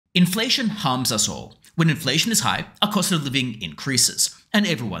Inflation harms us all. When inflation is high, our cost of living increases, and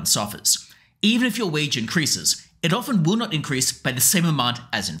everyone suffers. Even if your wage increases, it often will not increase by the same amount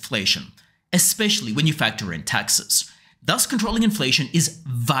as inflation, especially when you factor in taxes. Thus, controlling inflation is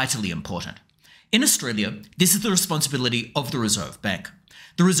vitally important. In Australia, this is the responsibility of the Reserve Bank.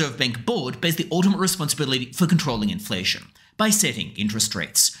 The Reserve Bank Board bears the ultimate responsibility for controlling inflation by setting interest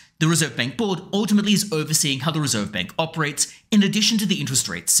rates. The Reserve Bank Board ultimately is overseeing how the Reserve Bank operates in addition to the interest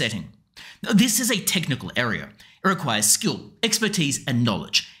rate setting. Now, this is a technical area. It requires skill, expertise, and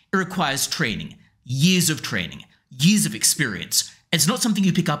knowledge. It requires training, years of experience. It's not something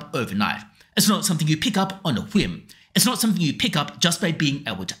you pick up overnight. It's not something you pick up on a whim. It's not something you pick up just by being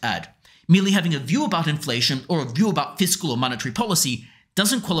able to add. Merely having a view about inflation or a view about fiscal or monetary policy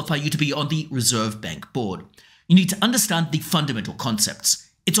doesn't qualify you to be on the Reserve Bank Board. You need to understand the fundamental concepts.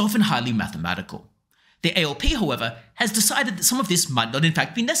 It's often highly mathematical. The ALP, however, has decided that some of this might not in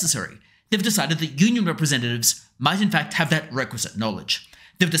fact be necessary. They've decided that union representatives might in fact have that requisite knowledge.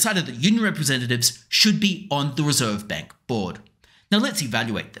 They've decided that union representatives should be on the Reserve Bank Board. Now let's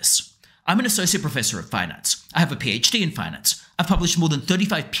evaluate this. I'm an associate professor of finance. I have a PhD in finance. I've published more than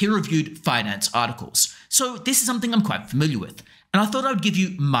 35 peer-reviewed finance articles. So this is something I'm quite familiar with. And I thought I would give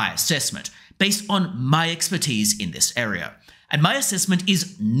you my assessment based on my expertise in this area. And my assessment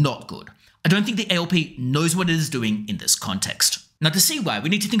is not good. I don't think the ALP knows what it is doing in this context. Now, to see why, we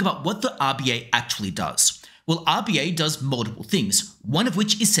need to think about what the RBA actually does. Well, RBA does multiple things, one of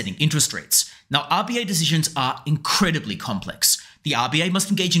which is setting interest rates. Now, RBA decisions are incredibly complex. The RBA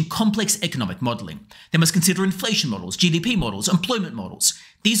must engage in complex economic modelling. They must consider inflation models, GDP models, employment models.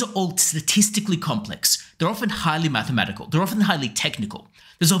 These are all statistically complex. They're often highly mathematical. They're often highly technical.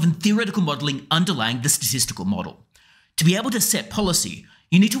 There's often theoretical modelling underlying the statistical model. To be able to set policy,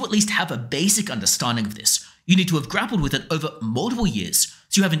 you need to at least have a basic understanding of this. You need to have grappled with it over multiple years,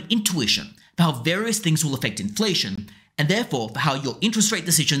 so you have an intuition for how various things will affect inflation, and therefore for how your interest rate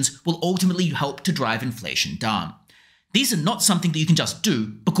decisions will ultimately help to drive inflation down. These are not something that you can just do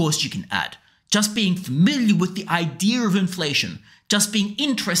because you can add. Just being familiar with the idea of inflation, just being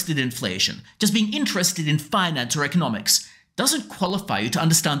interested in inflation, just being interested in finance or economics, doesn't qualify you to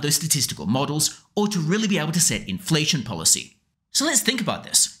understand those statistical models or to really be able to set inflation policy. So let's think about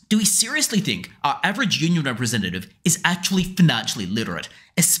this. Do we seriously think our average union representative is actually financially literate,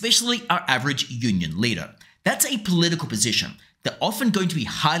 especially our average union leader? That's a political position. They're often going to be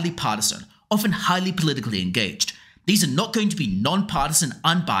highly partisan, often highly politically engaged. These are not going to be non-partisan,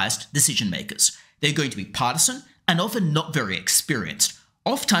 unbiased decision makers. They're going to be partisan and often not very experienced,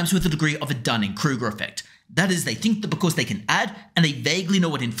 oftentimes with a degree of a Dunning-Kruger effect. That is, they think that because they can add and they vaguely know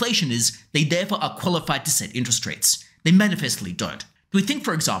what inflation is, they therefore are qualified to set interest rates. They manifestly don't. Do we think,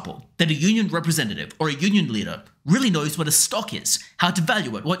 for example, that a union representative or a union leader really knows what a stock is, how to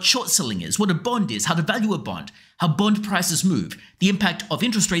value it, what short selling is, what a bond is, how to value a bond, how bond prices move, the impact of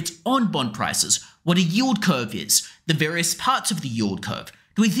interest rates on bond prices, what a yield curve is, the various parts of the yield curve?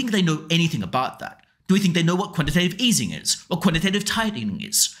 Do we think they know anything about that? Do we think they know what quantitative easing is, what quantitative tightening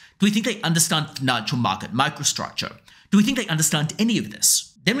is? Do we think they understand financial market microstructure? Do we think they understand any of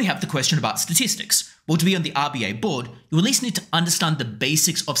this? Then we have the question about statistics. Well, to be on the RBA board, you at least need to understand the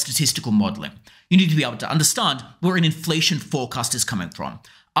basics of statistical modelling. You need to be able to understand where an inflation forecast is coming from.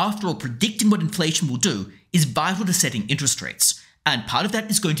 After all, predicting what inflation will do is vital to setting interest rates, and part of that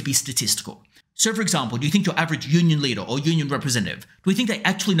is going to be statistical. So for example, do you think your average union leader or union representative, do we think they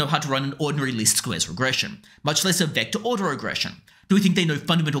actually know how to run an ordinary least squares regression, much less a vector autoregression? Do we think they know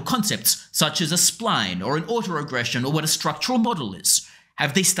fundamental concepts such as a spline or an autoregression or what a structural model is?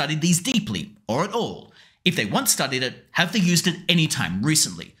 Have they studied these deeply or at all? If they once studied it, have they used it any time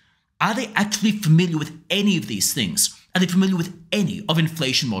recently? Are they actually familiar with any of these things? Are they familiar with any of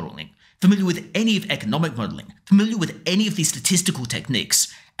inflation modeling? Familiar with any of economic modeling? Familiar with any of these statistical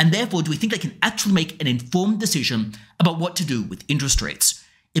techniques? And therefore, do we think they can actually make an informed decision about what to do with interest rates?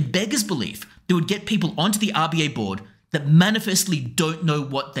 It beggars belief that would get people onto the RBA board that manifestly don't know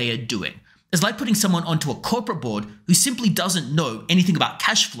what they are doing. It's like putting someone onto a corporate board who simply doesn't know anything about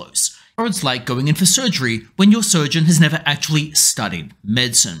cash flows. Or it's like going in for surgery when your surgeon has never actually studied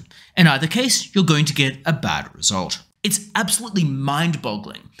medicine. In either case, you're going to get a bad result. It's absolutely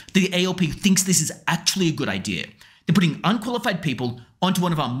mind-boggling that the ALP thinks this is actually a good idea. They're putting unqualified people onto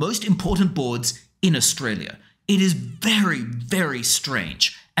one of our most important boards in Australia. It is very, very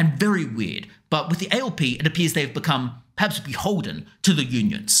strange and very weird, but with the ALP, it appears they've become perhaps beholden to the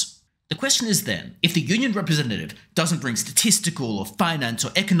unions. The question is then, if the union representative doesn't bring statistical or finance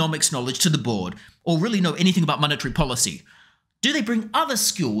or economics knowledge to the board, or really know anything about monetary policy, do they bring other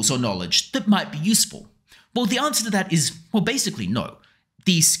skills or knowledge that might be useful? Well, the answer to that is, well, basically no.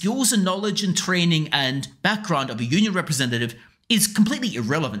 The skills and knowledge and training and background of a union representative is completely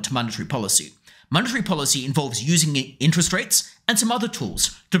irrelevant to monetary policy. Monetary policy involves using interest rates and some other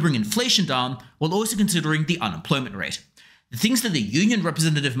tools to bring inflation down while also considering the unemployment rate. The things that the union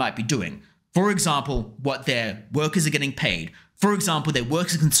representative might be doing, for example, what their workers are getting paid, for example, their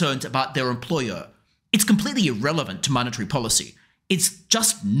workers' concerns about their employer, it's completely irrelevant to monetary policy. It's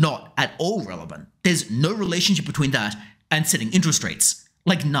just not at all relevant. There's no relationship between that and setting interest rates,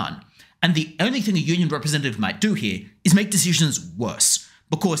 like none. And the only thing a union representative might do here is make decisions worse,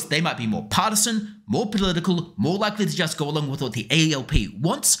 because they might be more partisan, more political, more likely to just go along with what the ALP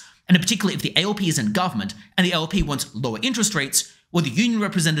wants, and in particular if the ALP is in government and the ALP wants lower interest rates, well, the union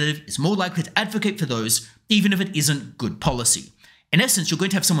representative is more likely to advocate for those, even if it isn't good policy. In essence, you're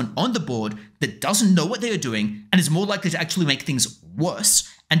going to have someone on the board that doesn't know what they are doing and is more likely to actually make things worse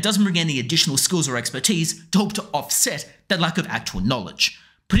and doesn't bring any additional skills or expertise to hope to offset that lack of actual knowledge.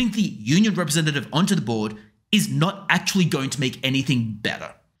 Putting the union representative onto the board is not actually going to make anything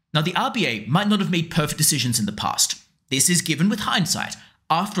better. Now, the RBA might not have made perfect decisions in the past. This is given with hindsight.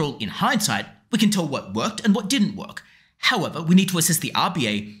 After all, in hindsight, we can tell what worked and what didn't work. However, we need to assess the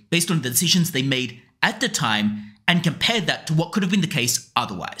RBA based on the decisions they made at the time and compare that to what could have been the case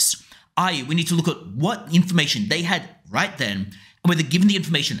otherwise. I.e., we need to look at what information they had right then, and whether given the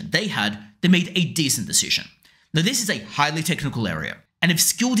information they had, they made a decent decision. Now, this is a highly technical area, and if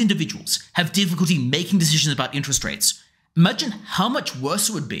skilled individuals have difficulty making decisions about interest rates, imagine how much worse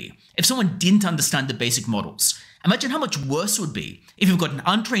it would be if someone didn't understand the basic models. Imagine how much worse it would be if you've got an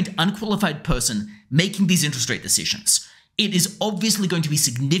untrained, unqualified person making these interest rate decisions. It is obviously going to be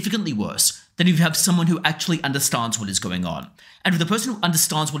significantly worse than if you have someone who actually understands what is going on. And if the person who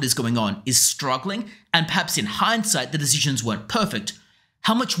understands what is going on is struggling, and perhaps in hindsight the decisions weren't perfect,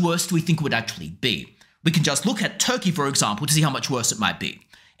 how much worse do we think it would actually be? We can just look at Turkey, for example, to see how much worse it might be.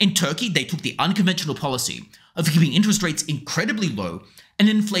 In Turkey, they took the unconventional policy of keeping interest rates incredibly low, and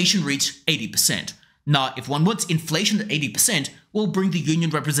inflation reached 80%. Now, if one wants inflation at 80%, we'll bring the union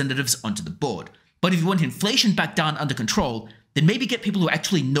representatives onto the board. But if you want inflation back down under control, then maybe get people who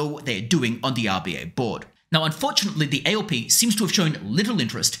actually know what they're doing on the RBA board. Now, unfortunately, the ALP seems to have shown little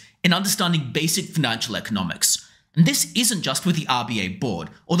interest in understanding basic financial economics. And this isn't just with the RBA board,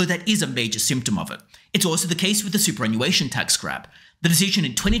 although that is a major symptom of it. It's also the case with the superannuation tax grab. The decision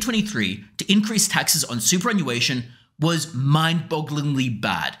in 2023 to increase taxes on superannuation was mind-bogglingly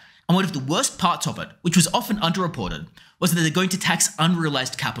bad. And one of the worst parts of it, which was often underreported, was that they're going to tax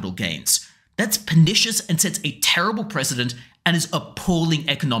unrealized capital gains. That's pernicious and sets a terrible precedent and is appalling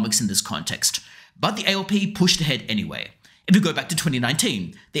economics in this context. But the ALP pushed ahead anyway. If you go back to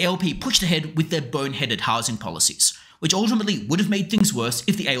 2019, the ALP pushed ahead with their boneheaded housing policies, which ultimately would have made things worse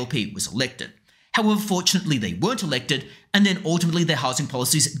if the ALP was elected. However, fortunately they weren't elected, and then ultimately their housing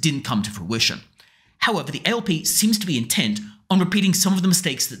policies didn't come to fruition. However, the ALP seems to be intent on repeating some of the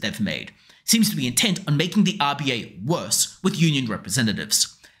mistakes that they've made, seems to be intent on making the RBA worse with union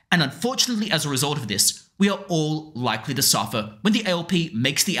representatives. And unfortunately, as a result of this, we are all likely to suffer when the ALP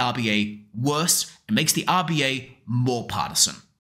makes the RBA worse and makes the RBA more partisan.